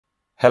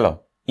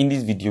Hello, in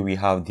this video we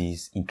have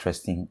this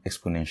interesting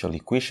exponential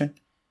equation.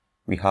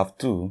 We have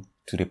 2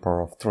 to the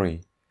power of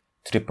 3,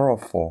 to the power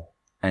of 4,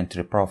 and to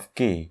the power of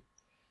k,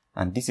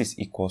 and this is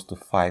equals to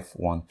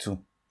 512.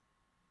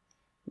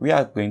 We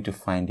are going to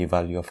find the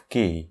value of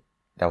k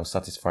that will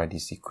satisfy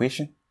this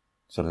equation.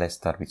 So let's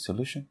start with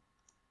solution.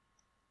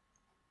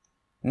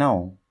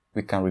 Now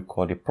we can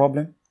recall the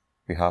problem.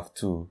 We have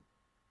 2,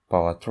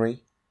 power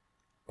 3,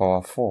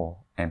 power 4,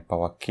 and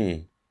power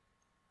k.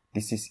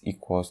 This is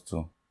equals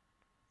to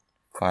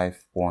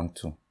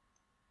 512.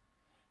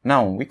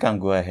 Now we can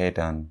go ahead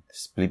and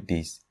split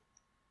this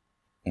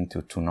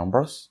into two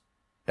numbers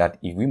that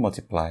if we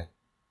multiply,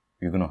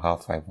 we're going to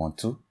have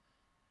 512,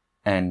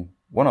 and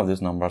one of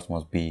those numbers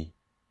must be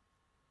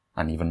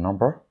an even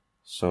number.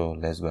 So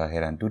let's go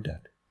ahead and do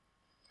that.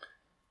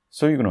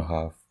 So you're going to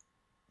have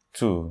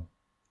 2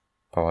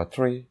 power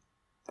 3,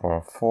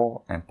 power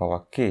 4, and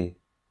power k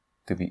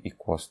to be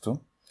equals to,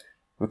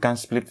 we can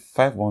split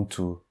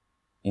 512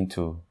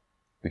 into,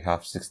 we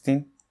have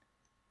 16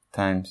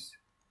 times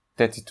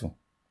 32.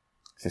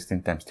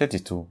 16 times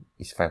 32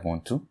 is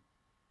 512,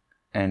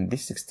 and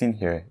this 16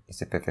 here is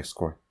a perfect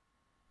square.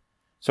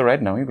 So right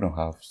now you're going to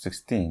have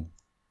 16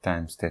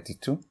 times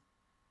 32.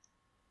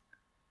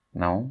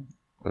 Now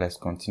let's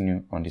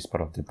continue on this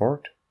part of the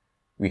board.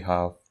 We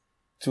have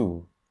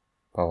 2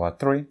 power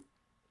 3,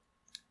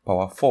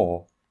 power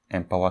 4,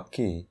 and power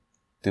k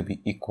to be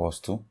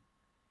equals to,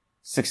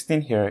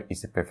 16 here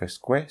is a perfect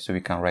square, so we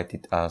can write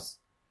it as,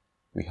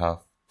 we have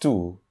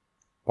 2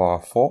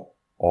 power 4,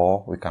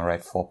 or we can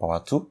write 4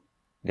 power 2.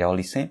 They are all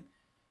the same.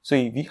 So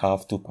if we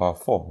have 2 power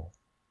 4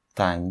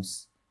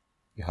 times,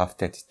 you have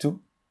 32,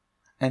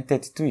 and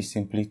 32 is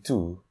simply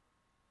 2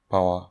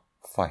 power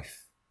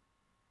 5.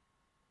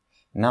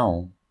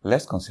 Now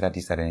let's consider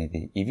this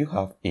identity. If you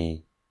have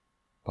a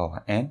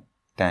power n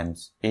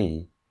times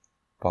a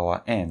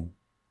power m,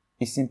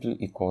 it simply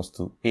equals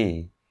to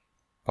a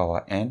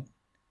power n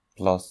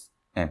plus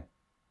m.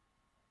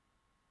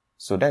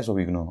 So that's what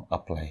we're going to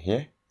apply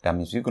here. That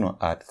means we're going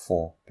to add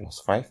 4 plus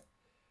 5.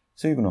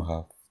 So you're going to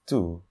have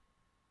 2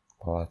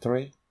 power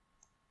 3,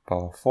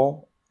 power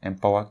 4,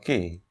 and power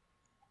k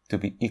to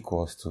be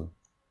equals to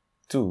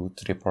 2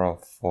 to the power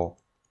of 4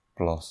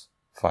 plus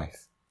 5.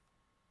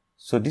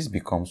 So this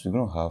becomes, we're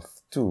going to have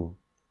 2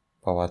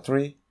 power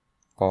 3,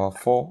 power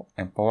 4,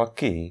 and power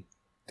k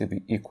to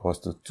be equals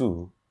to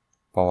 2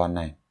 power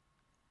 9.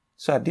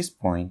 So at this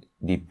point,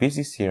 the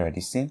bases here are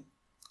the same,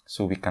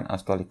 so we can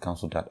actually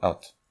cancel that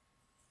out.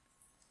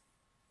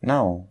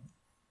 Now,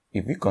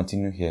 if we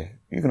continue here,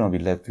 you're going to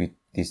be left with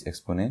these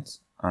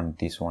exponents and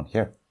this one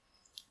here.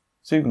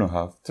 So you're going to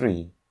have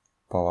 3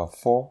 power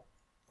 4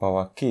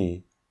 power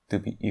k to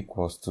be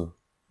equals to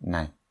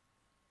 9.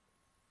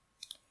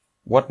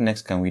 What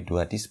next can we do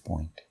at this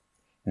point?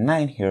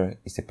 9 here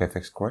is a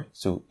perfect square.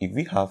 So if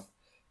we have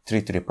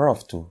 3 to the power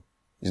of 2,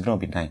 it's going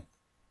to be 9.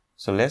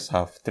 So let's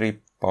have 3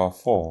 power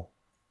 4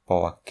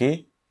 power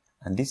k,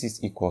 and this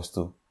is equals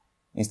to,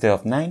 instead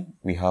of 9,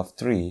 we have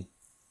 3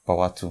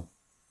 power 2.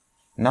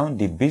 Now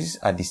the bases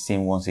are the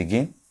same once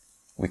again.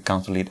 We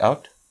cancel it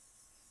out.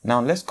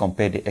 Now let's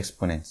compare the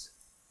exponents.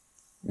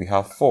 We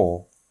have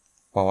 4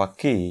 power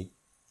k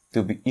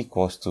to be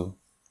equals to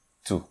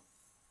 2.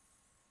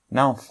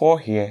 Now 4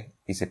 here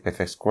is a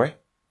perfect square.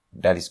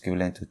 That is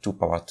equivalent to 2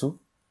 power 2.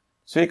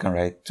 So you can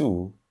write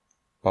 2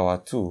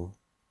 power 2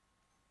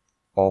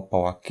 or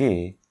power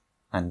k,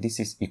 and this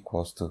is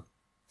equals to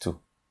 2.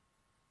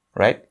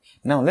 Right?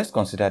 Now let's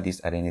consider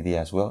this identity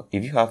as well.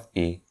 If you have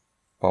a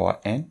power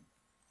n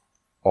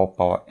or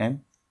power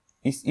m,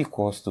 is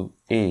equals to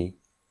a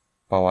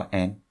power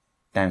n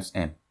times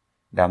m.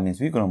 That means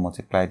we're going to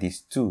multiply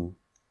this 2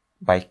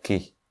 by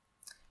k.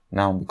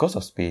 Now because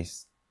of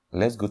space,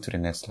 let's go to the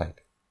next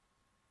slide.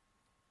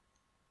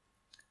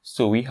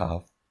 So we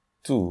have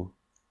 2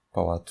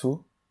 power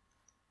 2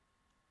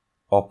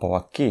 or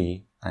power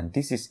k, and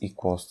this is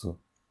equals to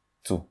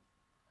 2.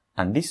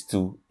 And this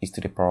 2 is to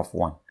the power of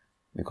 1,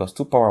 because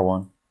 2 power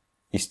 1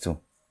 is 2.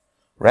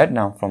 Right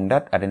now, from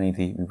that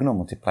identity, we're going to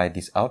multiply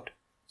this out.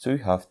 So we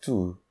have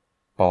 2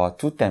 power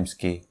 2 times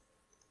k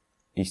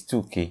is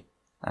 2k,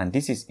 and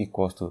this is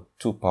equals to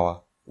 2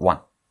 power 1.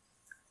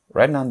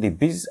 Right now, the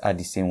bases are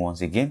the same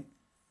once again,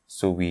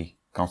 so we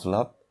cancel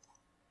out.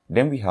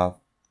 Then we have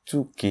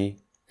 2k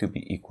to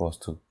be equals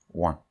to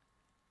 1.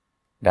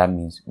 That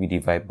means we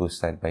divide both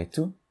sides by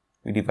 2.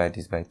 We divide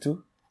this by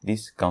 2.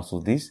 This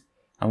cancels this,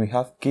 and we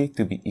have k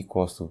to be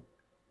equals to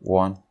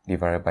 1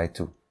 divided by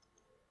 2.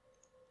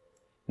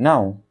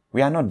 Now,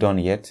 we are not done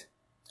yet.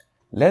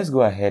 Let's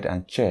go ahead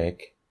and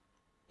check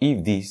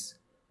if this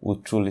will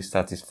truly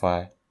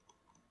satisfy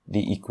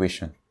the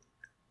equation.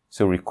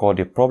 So recall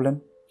the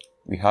problem.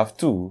 We have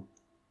 2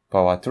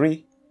 power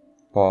 3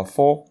 power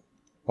 4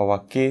 power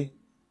k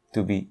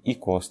to be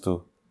equals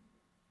to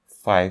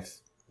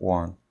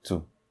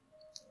 512.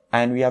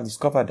 And we have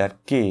discovered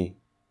that k,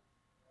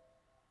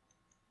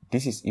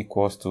 this is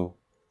equals to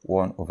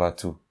 1 over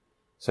 2.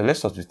 So let's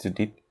substitute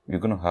it. We're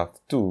going to have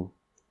 2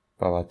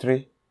 power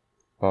 3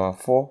 power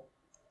 4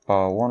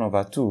 power 1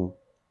 over 2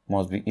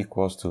 must be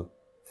equals to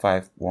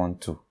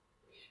 512.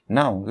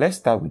 Now, let's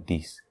start with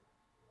this.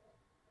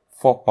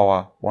 4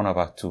 power 1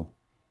 over 2.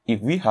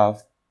 If we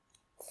have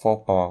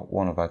 4 power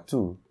 1 over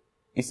 2,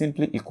 it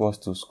simply equals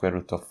to square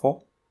root of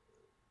 4,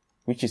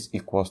 which is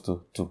equals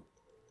to 2.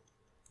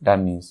 That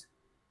means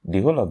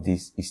the whole of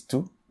this is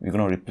 2. We're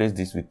going to replace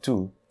this with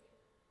 2.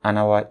 And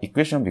our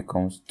equation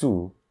becomes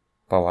 2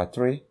 power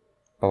 3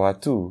 power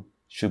 2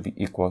 should be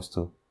equals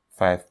to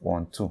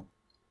 512.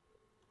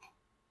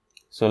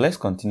 So let's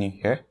continue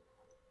here.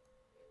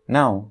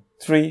 Now,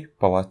 3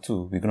 power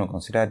 2, we're going to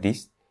consider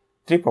this.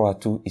 3 power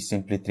 2 is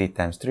simply 3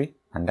 times 3,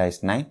 and that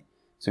is 9.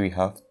 So we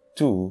have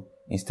 2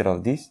 instead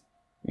of this.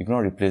 We're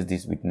going to replace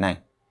this with 9.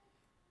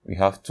 We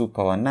have 2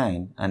 power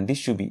 9, and this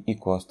should be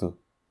equals to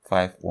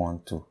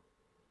 512.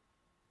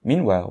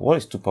 Meanwhile, what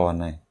is 2 power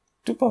 9?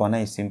 2 power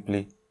 9 is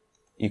simply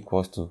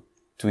equals to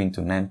 2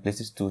 into 9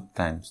 places 2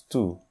 times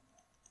 2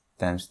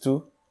 times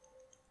 2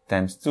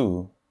 times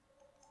 2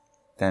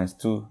 times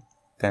 2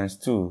 times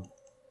 2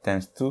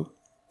 times 2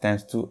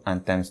 times 2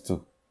 and times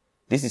 2.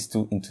 This is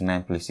 2 into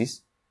 9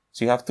 places.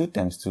 So you have 2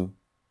 times 2.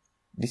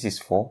 This is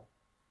 4.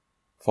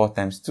 4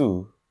 times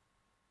 2.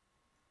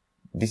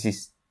 This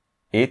is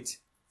 8.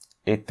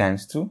 8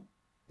 times 2.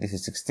 This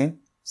is 16.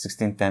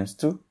 16 times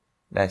 2.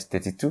 That is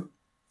 32.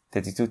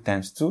 32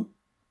 times 2.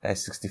 That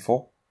is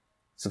 64.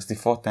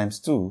 64 times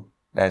 2.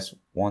 That is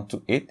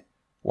 128.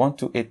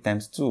 128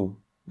 times 2.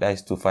 That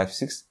is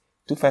 256.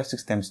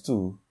 256 times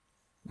 2.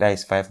 That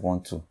is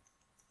 512.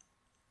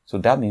 So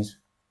that means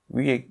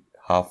we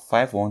have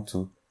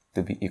 512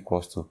 to be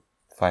equals to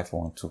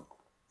 512.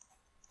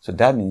 So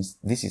that means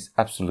this is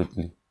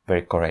absolutely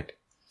very correct.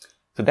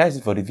 So that is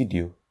it for the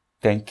video.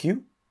 Thank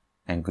you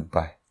and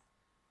goodbye.